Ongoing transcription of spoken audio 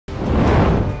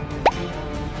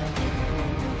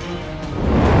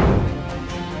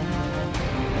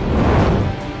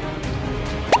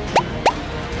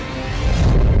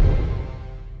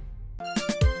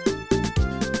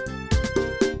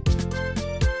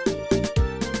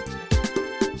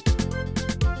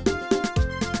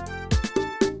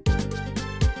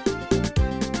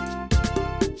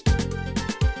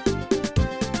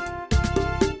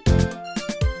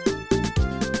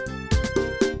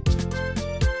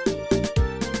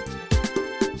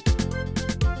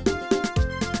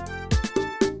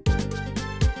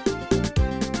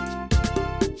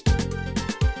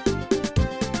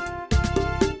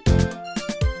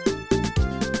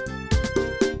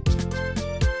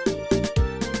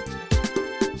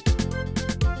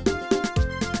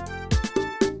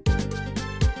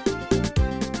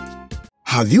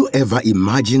Have you ever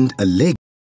imagined a leg?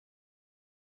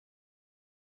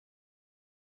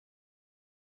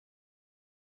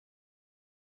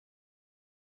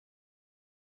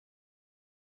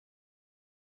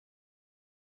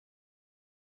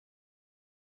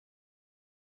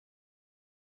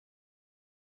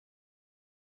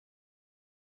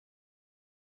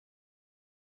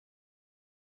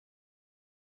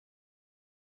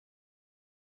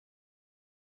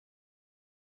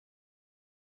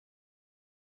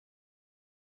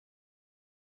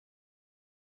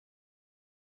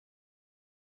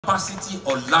 Capacity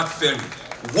or lack ferry.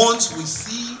 Once we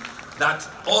see that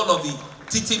all of the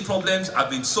teething problems have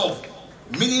been solved,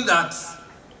 meaning that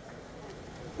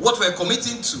what we're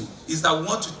committing to is that we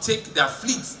want to take their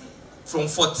fleet from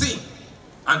 14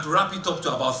 and to wrap it up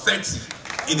to about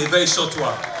 30 in a very short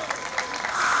while.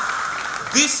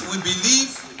 This, we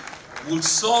believe, will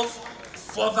solve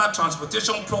further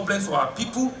transportation problems for our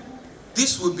people.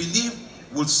 This, we believe,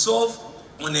 will solve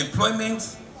unemployment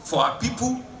for our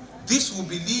people. This, we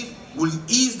believe, will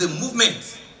ease the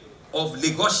movement of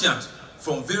Lagosians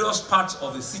from various parts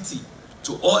of the city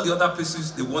to all the other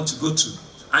places they want to go to.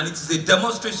 And it is a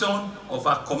demonstration of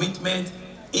our commitment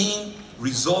in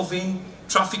resolving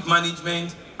traffic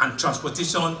management and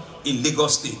transportation in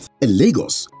Lagos State. In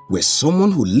Lagos, where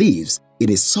someone who lives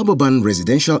in a suburban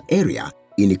residential area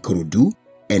in Ikorodu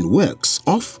and works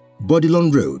off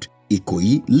Bodilon Road,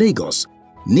 Ikoyi, Lagos,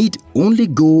 need only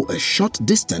go a short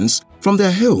distance from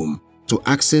their home to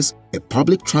access a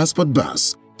public transport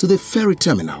bus to the ferry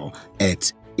terminal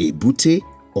at Ebute,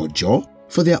 Ojo,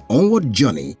 for their onward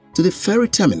journey to the ferry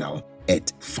terminal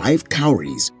at 5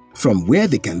 Cowries, from where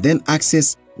they can then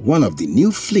access one of the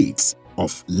new fleets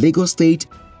of Lagos State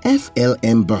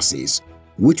FLM buses,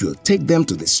 which will take them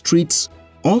to the streets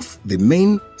of the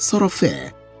main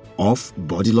thoroughfare of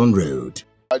Bodilon Road.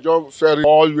 I drive ferry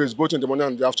always, both in the morning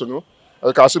and the afternoon.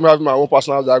 You can see me having my own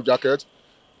personal life jacket,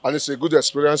 and it's a good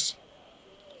experience.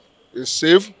 It's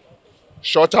safe,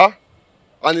 shorter,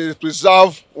 and it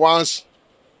preserves one's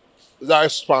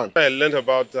lifespan. I learned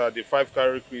about the 5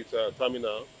 Carry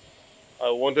terminal. I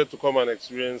wanted to come and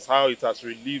experience how it has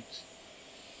relieved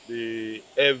the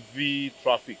heavy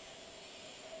traffic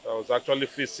that was actually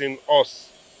facing us,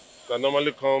 that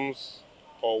normally comes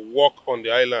or walk on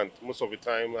the island most of the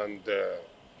time, and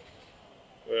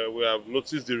we have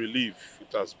noticed the relief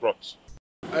it has brought.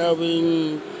 I have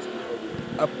been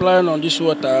applying on this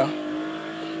water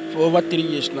for over 3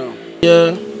 years now.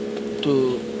 Here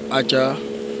to Aja,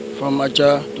 from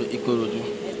Aja to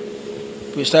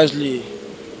Ikorodu, precisely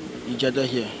Ijada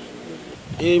here.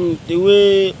 The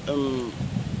way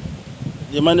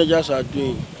the managers are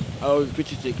doing, I'll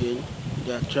repeat it again,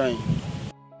 they are trying.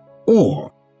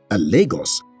 Or a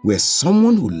Lagos where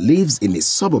someone who lives in a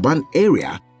suburban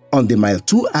area on the Mile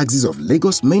 2 axis of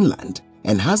Lagos mainland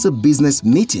and has a business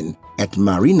meeting at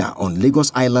Marina on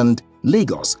Lagos Island,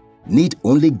 Lagos, need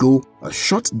only go a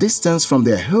short distance from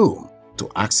their home to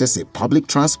access a public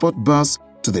transport bus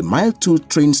to the Mile 2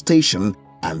 train station,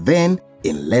 and then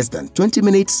in less than 20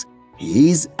 minutes,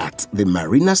 he is at the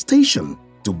Marina station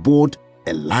to board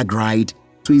a lag ride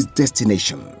to his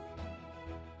destination.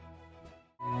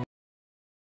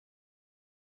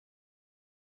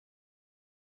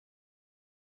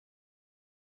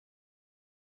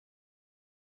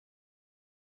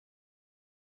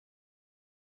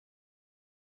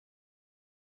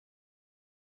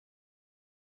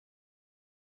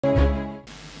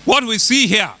 What we see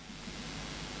here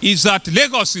is that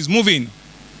Lagos is moving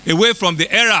away from the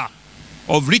era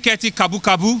of rickety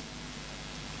kabu-kabu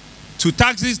to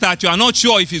taxis that you are not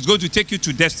sure if it's going to take you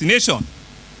to destination,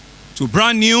 to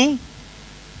brand new,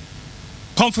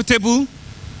 comfortable,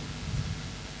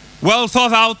 well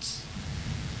thought out,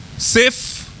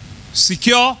 safe,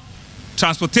 secure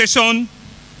transportation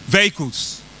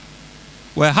vehicles.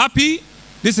 We're happy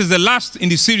this is the last in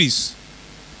the series.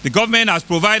 The government has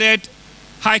provided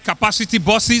high-capacity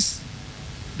buses.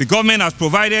 The government has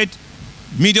provided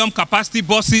medium-capacity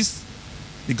buses.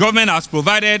 The government has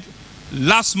provided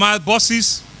last-mile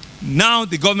buses. Now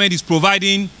the government is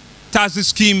providing taxi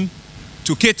scheme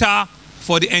to cater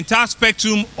for the entire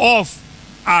spectrum of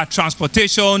our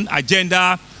transportation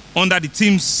agenda under the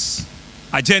team's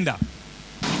agenda.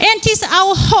 It is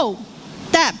our hope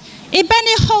that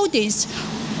Ibeni Holdings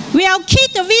will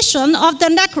keep the vision of the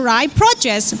Nakurai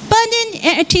project burning,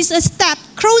 and it is a step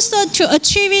closer to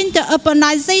achieving the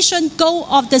urbanization goal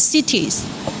of the cities.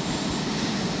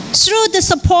 Through the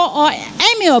support of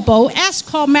amiable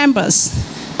ESCOR members,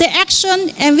 the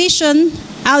action and vision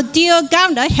our dear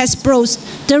governor has brought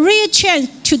the real change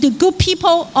to the good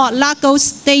people of Lagos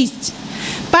State.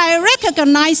 By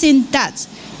recognizing that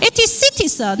its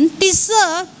citizens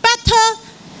deserve better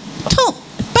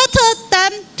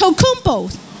than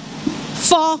Tokumbo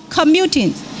for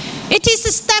commuting. It is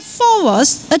a step forward,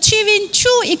 achieving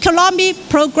true economic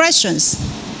progressions.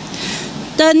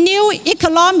 The new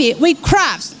economy we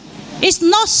craft is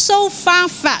not so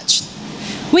far-fetched.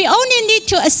 We only need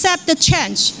to accept the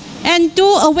change and do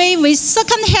away with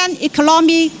second-hand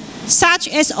economy such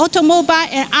as automobile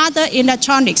and other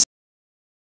electronics.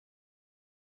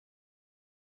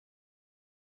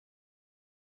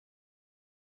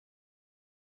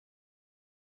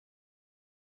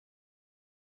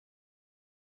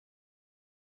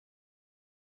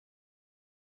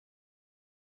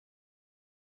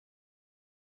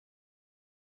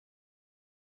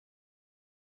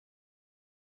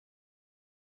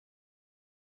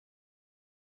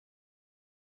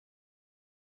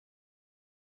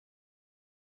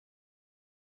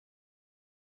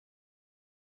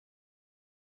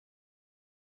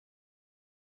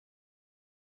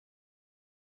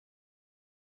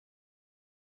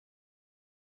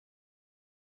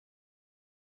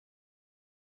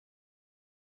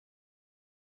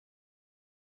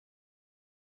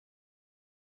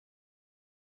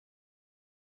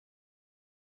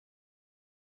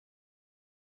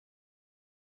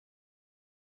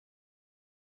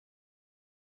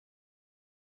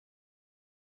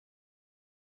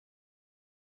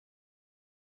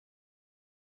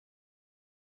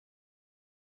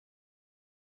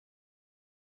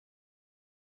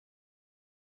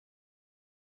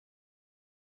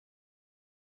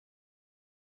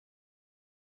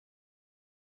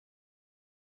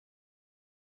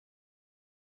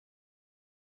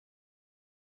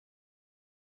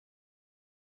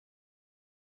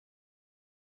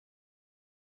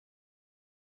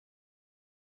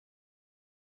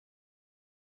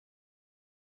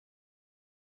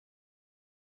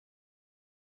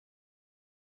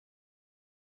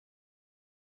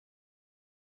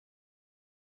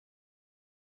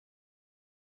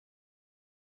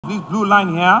 This blue line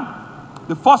here,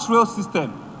 the first rail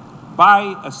system by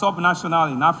a subnational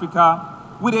in Africa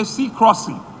with a sea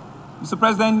crossing. Mr.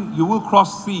 President, you will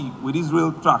cross sea with this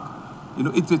rail track. You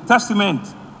know, it's a testament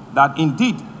that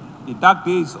indeed the dark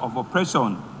days of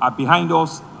oppression are behind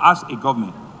us as a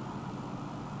government.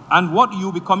 And what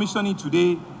you'll be commissioning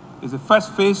today is the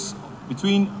first phase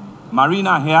between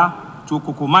Marina here to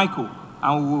Kokomaiko,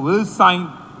 and we will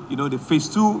sign, the phase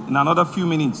 2 in another few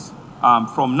minutes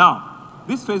from now.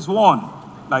 This phase 1,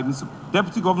 like Mr.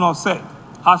 Deputy Governor said,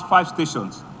 has 5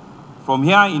 stations. From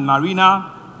here in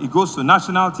Marina, it goes to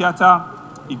National Theatre,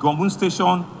 Igombun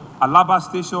Station, Alaba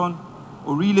Station,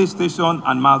 Orile Station,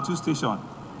 and Mile 2 Station.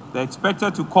 They're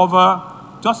expected to cover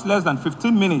just less than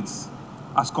 15 minutes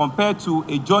as compared to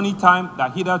a journey time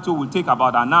that hitherto will take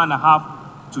about an hour and a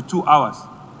half to 2 hours.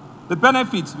 The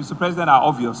benefits, Mr. President, are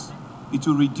obvious. It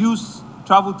will reduce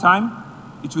travel time,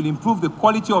 it will improve the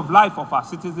quality of life of our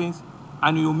citizens,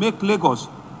 and it will make Lagos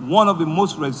one of the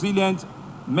most resilient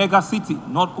mega cities,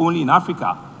 not only in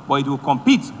Africa, but it will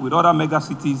compete with other mega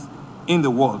cities in the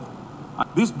world.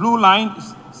 This blue line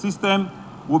system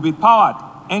will be powered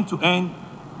end-to-end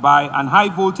by an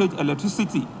high-voltage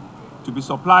electricity to be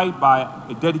supplied by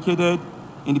a dedicated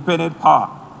independent power,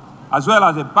 as well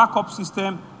as a backup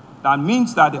system that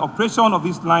means that the operation of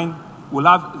this line will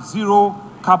have zero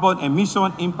carbon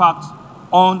emission impact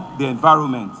on the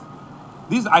environment.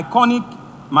 This iconic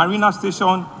marina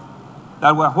station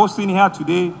that we're hosting here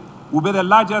today will be the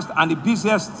largest and the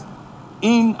busiest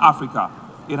in Africa.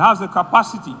 It has the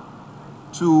capacity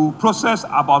to process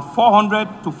about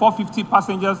 400 to 450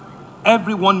 passengers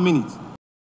every 1 minute.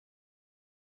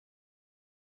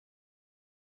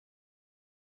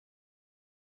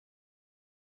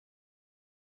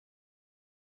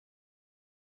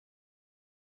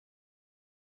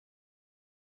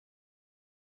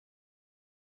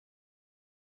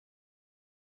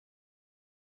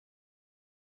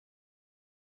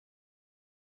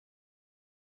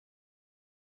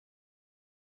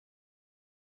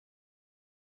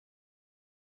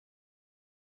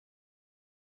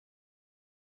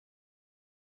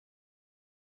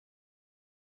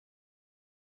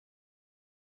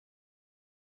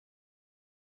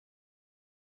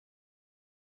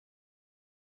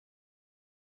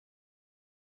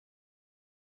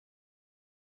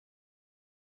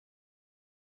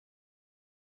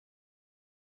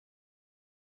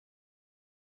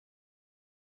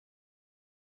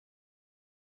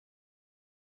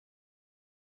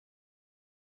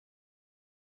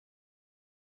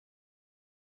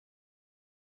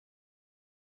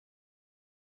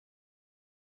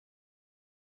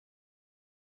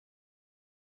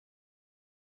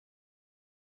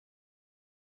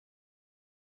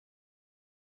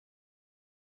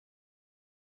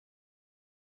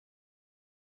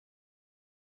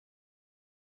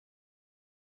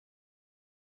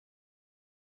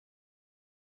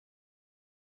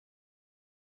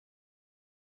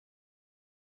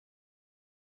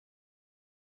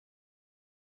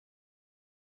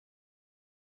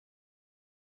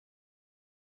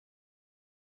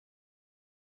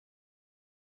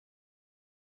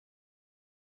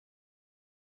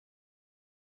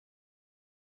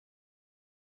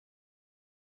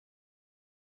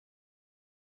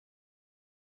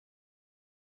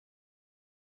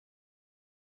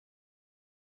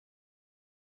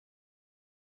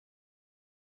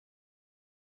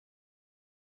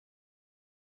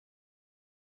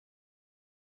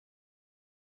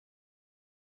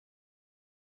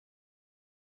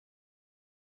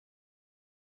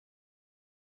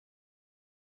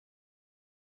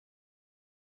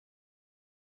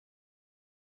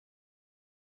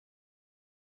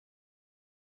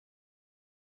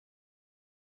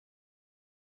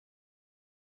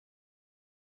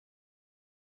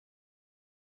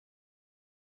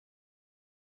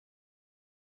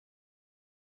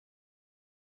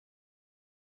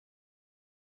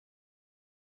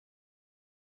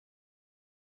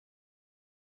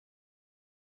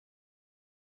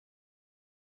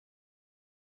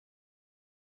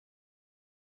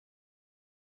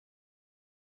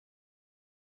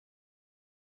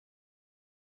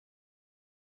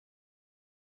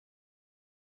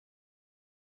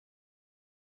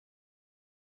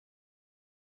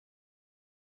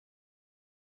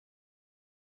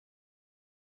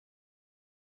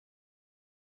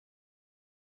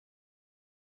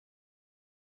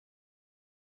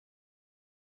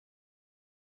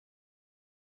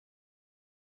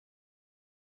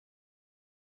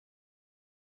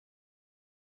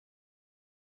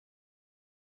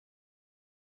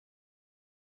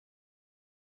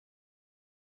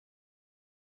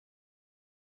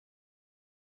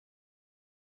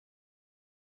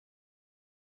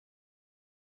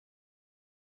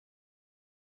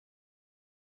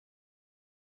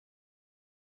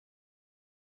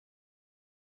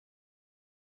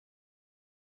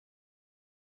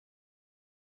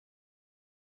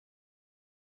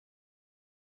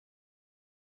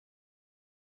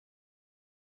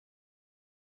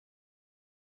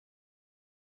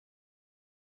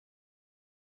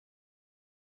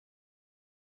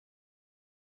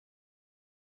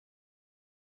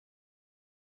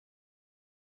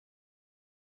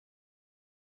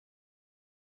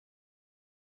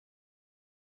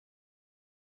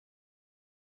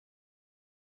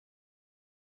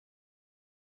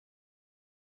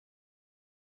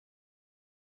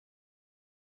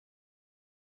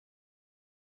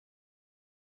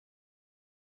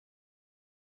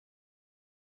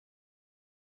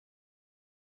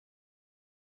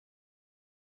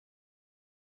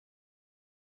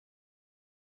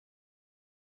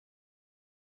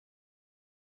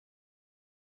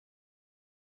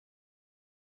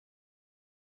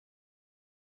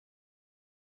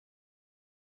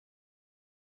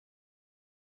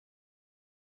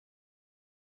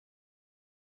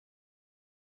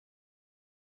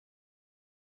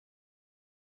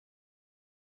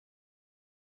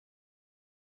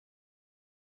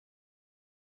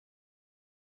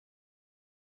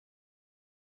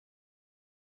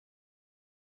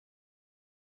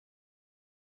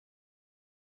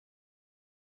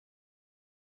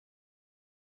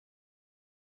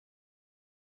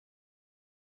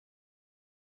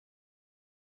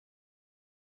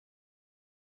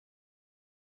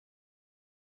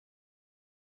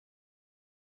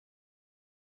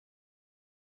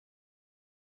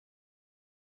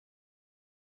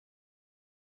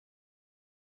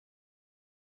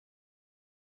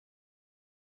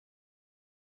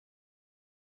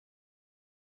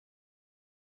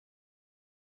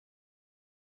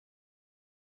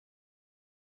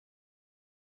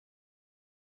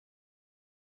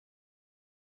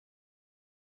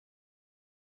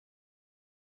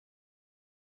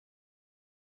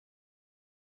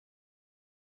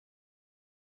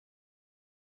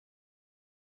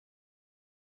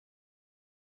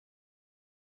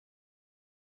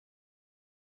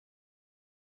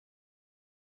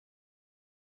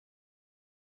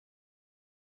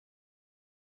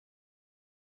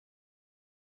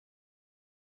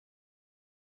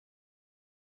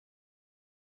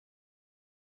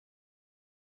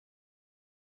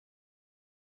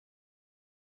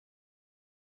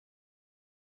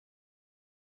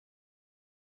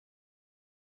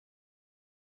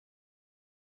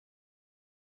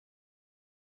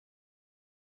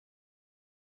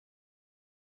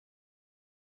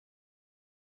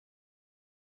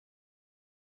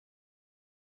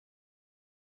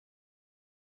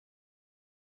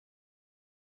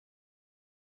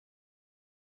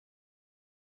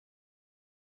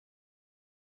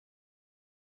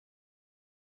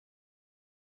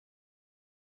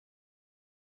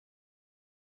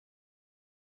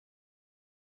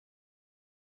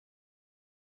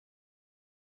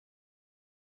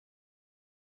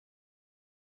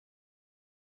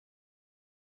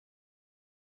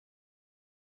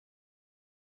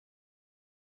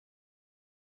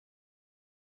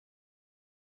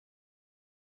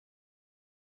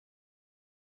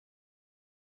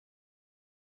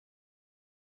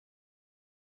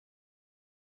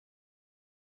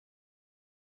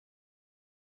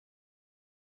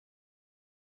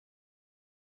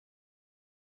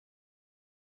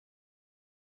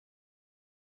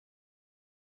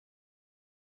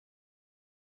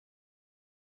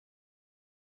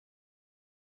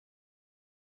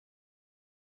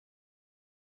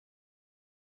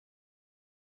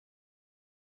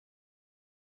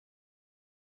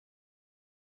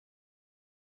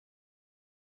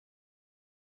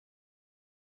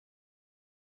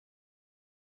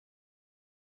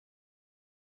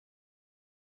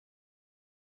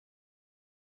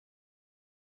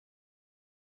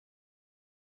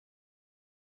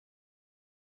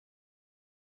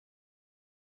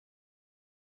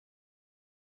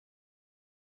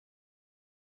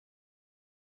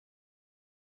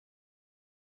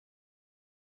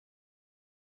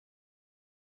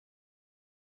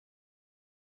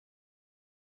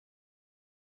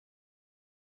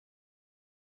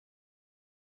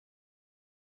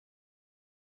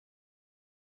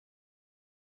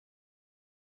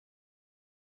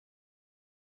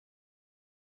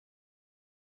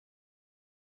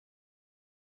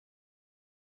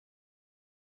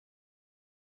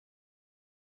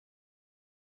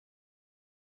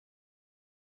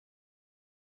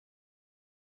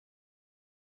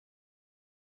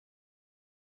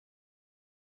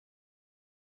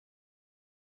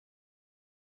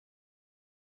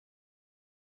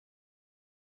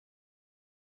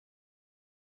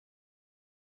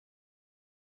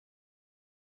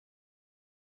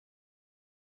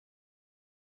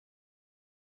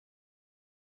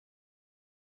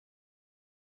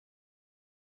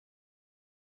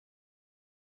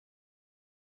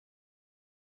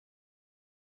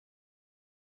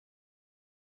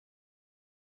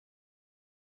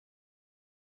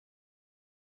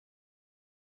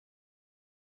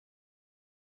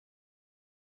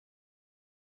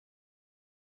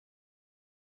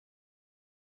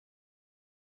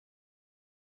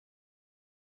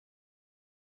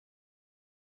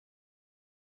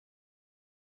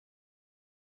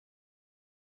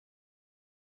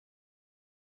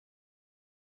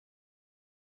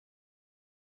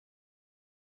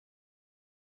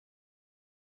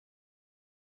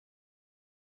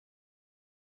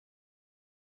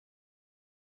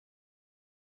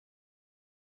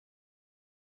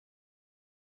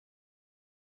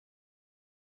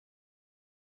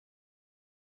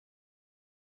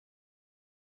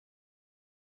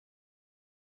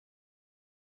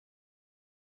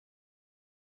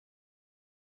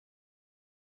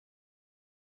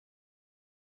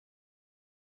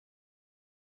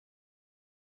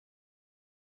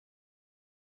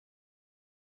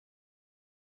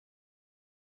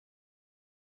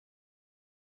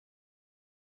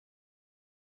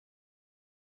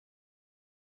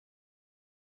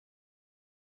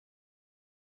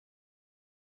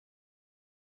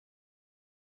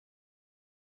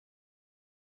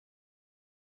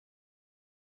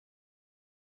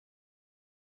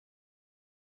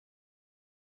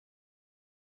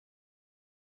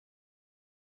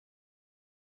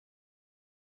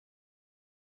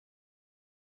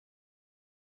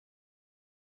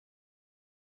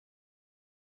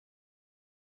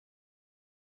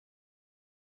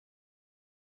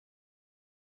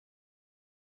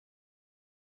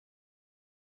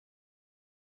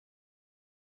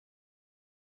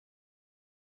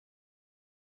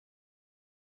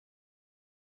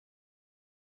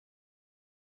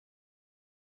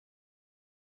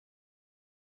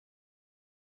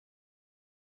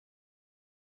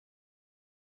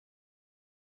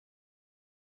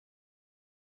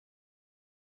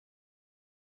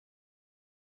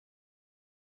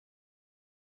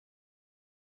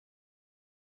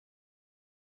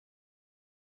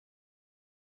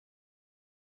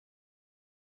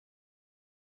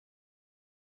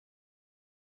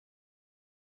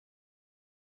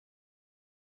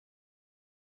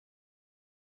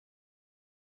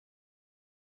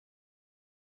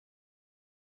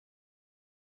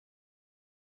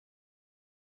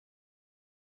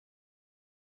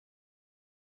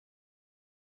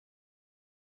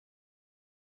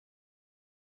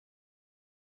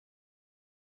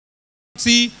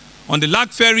 on the Lag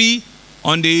Ferry,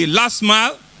 on the last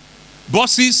mile.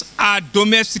 Buses are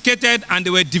domesticated and they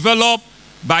were developed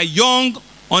by young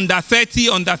under 30,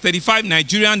 under 35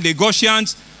 Nigerian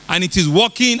Lagosians, and it is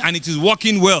working, and it is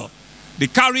working well. The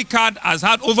carry card has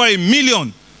had over 1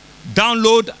 million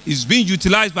download, is being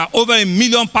utilized by over 1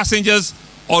 million passengers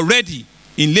already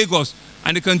in Lagos.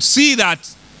 And you can see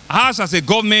that ours as a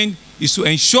government is to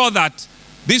ensure that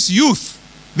this youth,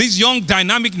 these young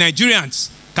dynamic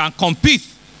Nigerians can compete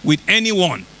with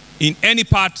anyone in any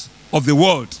part of the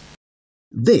world.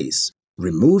 This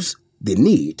removes the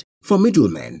need for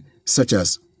middlemen such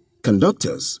as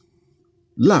conductors,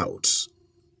 louts,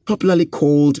 popularly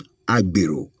called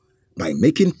agbero, by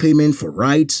making payment for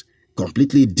rides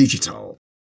completely digital.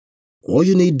 All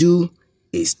you need to do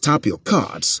is tap your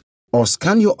cards or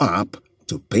scan your app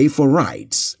to pay for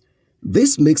rides.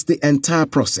 This makes the entire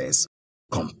process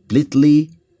completely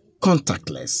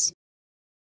contactless.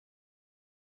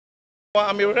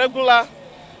 I'm a regular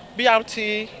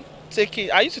BRT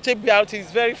taking. I used to take BRT.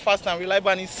 It's very fast and reliable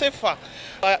and it's safer.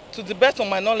 To the best of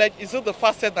my knowledge, it's not the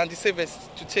fastest and the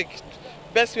safest to take.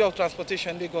 Best way of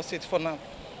transportation in Lagos State for now.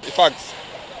 In fact,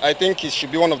 I think it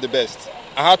should be one of the best.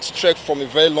 I had to trek from a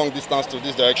very long distance to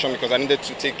this direction because I needed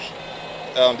to take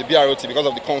the BRT because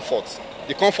of the comfort.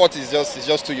 The comfort is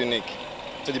just too unique.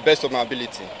 To the best of my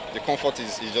ability, the comfort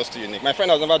is just too unique. My friend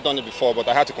has never done it before, but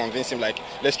I had to convince him, like,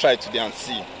 let's try it today and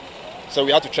see. So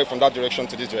we had to trek from that direction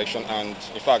to this direction, and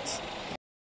in fact,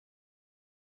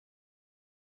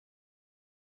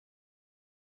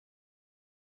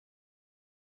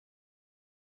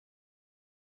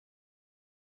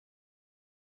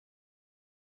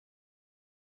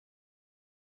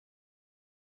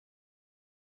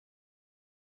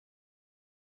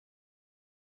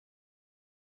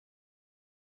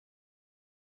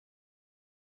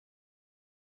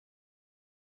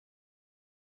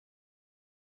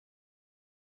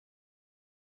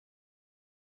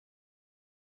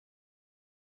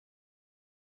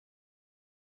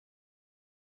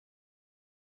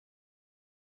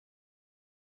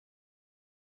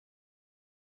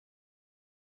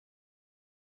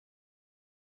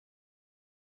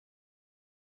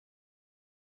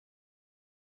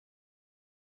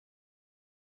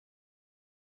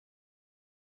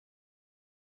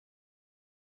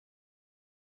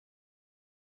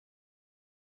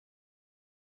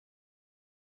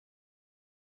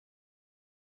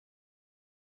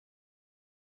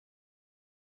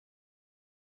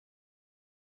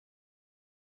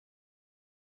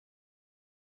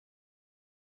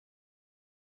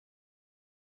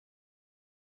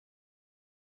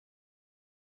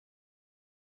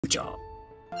 Job.